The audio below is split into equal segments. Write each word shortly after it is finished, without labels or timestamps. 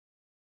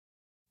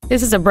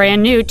This is a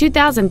brand new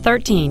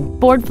 2013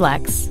 Ford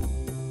Flex.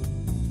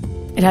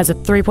 It has a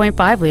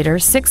 3.5-liter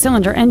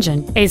six-cylinder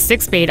engine, a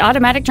 6-speed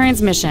automatic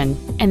transmission,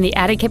 and the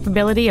added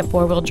capability of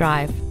 4-wheel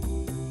drive.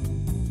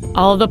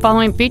 All of the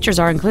following features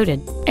are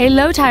included: a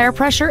low tire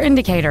pressure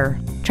indicator,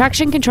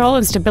 traction control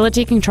and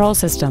stability control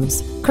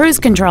systems, cruise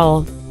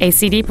control, a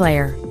CD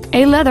player,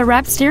 a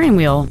leather-wrapped steering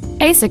wheel,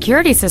 a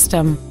security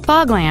system,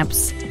 fog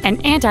lamps, an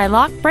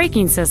anti-lock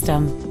braking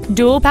system,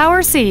 dual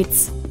power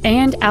seats,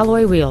 and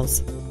alloy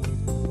wheels.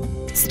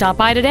 Stop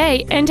by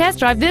today and test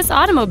drive this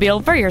automobile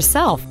for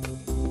yourself.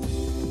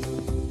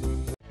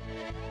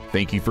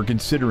 Thank you for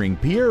considering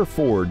Pierre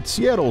Ford,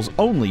 Seattle's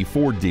only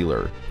Ford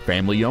dealer.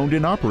 Family owned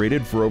and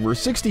operated for over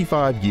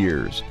 65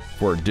 years.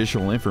 For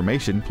additional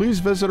information, please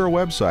visit our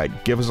website,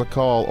 give us a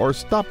call, or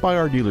stop by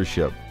our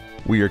dealership.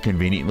 We are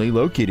conveniently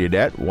located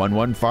at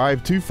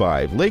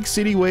 11525 Lake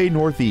City Way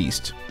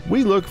Northeast.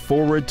 We look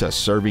forward to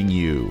serving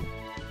you.